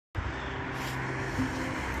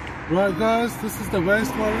Right guys, this is the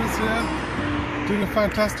Waste Warriors here, doing a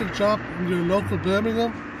fantastic job in your local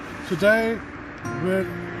Birmingham. Today we're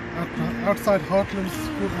at outside Hartland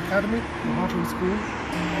School Academy, the Hartland School,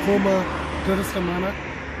 former Duddeston Manor.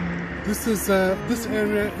 This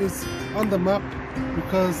area is on the map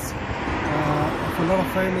because of a lot of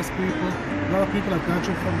famous people. A lot of people have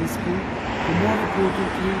graduated from this school. But more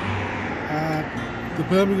importantly, the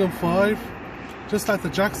Birmingham 5, just like the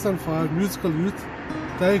Jackson 5 musical youth,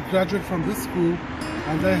 they graduated from this school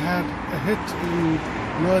and they had a hit in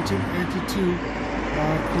 1982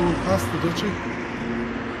 called Pass the Dutchie.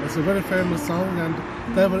 It's a very famous song and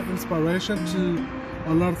they were inspiration to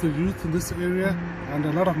a lot of the youth in this area, and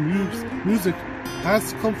a lot of music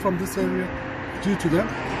has come from this area due to them.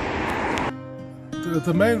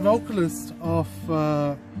 The main vocalist of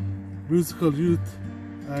musical youth,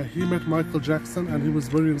 he met Michael Jackson and he was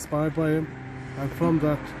very inspired by him, and from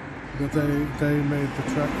that they made the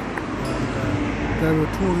track, and they were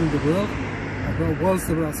touring the world whilst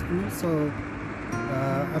they were at school. So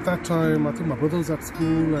at that time I think my brother was at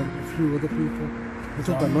school and a few other people. It was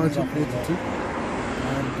about 1982,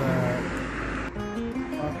 and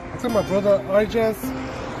I think my brother Ijaz,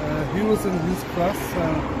 he was in his class,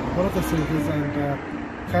 one of the singers, and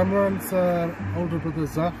Cameron's older brother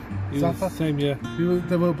Zafar, same year.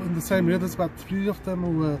 They were in the same year. There's about 3 of them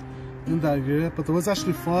who were in that year, but there was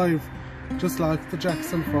actually 5, just like the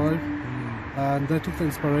Jackson 5, and they took the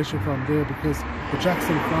inspiration from there because the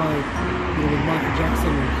Jackson 5, with Michael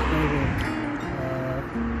Jackson,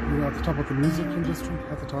 they were at the top of the music industry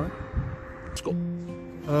at the time. Let's go.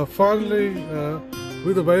 Finally,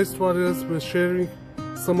 with the Waste Warriors, we're sharing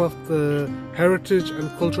some of the heritage and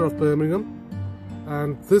culture of Birmingham,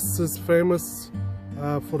 and this is famous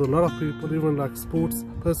for a lot of people, even like sports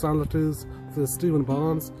personalities. There's Stephen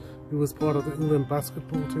Barnes, he was part of the England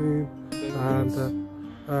basketball team, and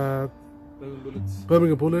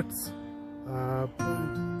Birmingham Bullets.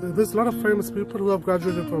 There's a lot of famous people who have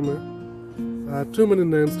graduated from here. Too many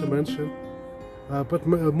names to mention, but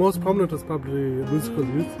most prominent is probably musical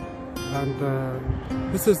youth, and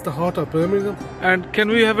this is the heart of Birmingham. And can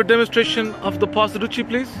we have a demonstration of the Pass the Dutchie,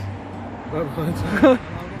 please?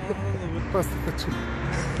 Pass the Dutchie.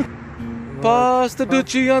 Pass the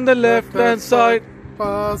Dutchie on the left hand side.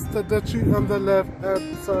 Pass the Dutchie on the left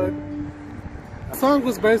hand side. The song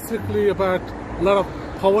was basically about a lot of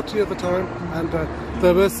poverty at the time, and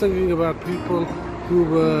they were singing about people who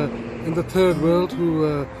were in the third world who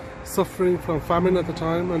were suffering from famine at the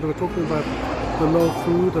time, and they were talking about the low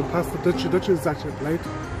food and pass the Dutchie. Dutchie is actually a plate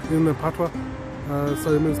in the Patois,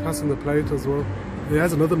 so it means passing the plate as well. It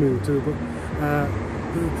has another meaning too, but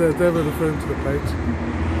they were referring to the plate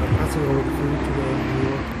and passing over the food to the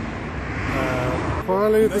viewer.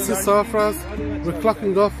 Finally, this is Safras. We're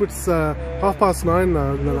clocking off. It's 9:30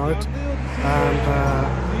 now in the night,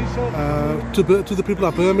 and to the people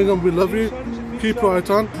of Birmingham, we love you. Keep right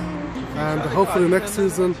on, and hopefully next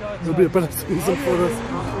season will be a better season for us.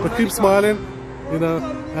 But keep smiling. You know,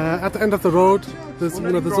 at the end of the road, there's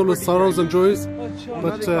always sorrows and joys,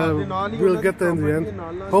 but we'll get there in the end.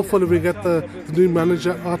 Hopefully we get the new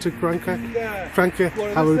manager, Artie Franke,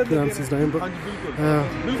 how we pronounce his name, but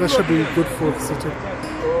that should be good for the city.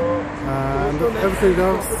 And everything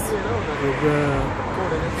else,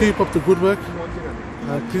 keep up the good work.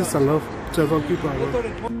 Peace and love to everyone. Keep right on.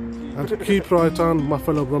 And keep right on, my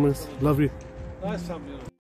fellow Brummies. Love you.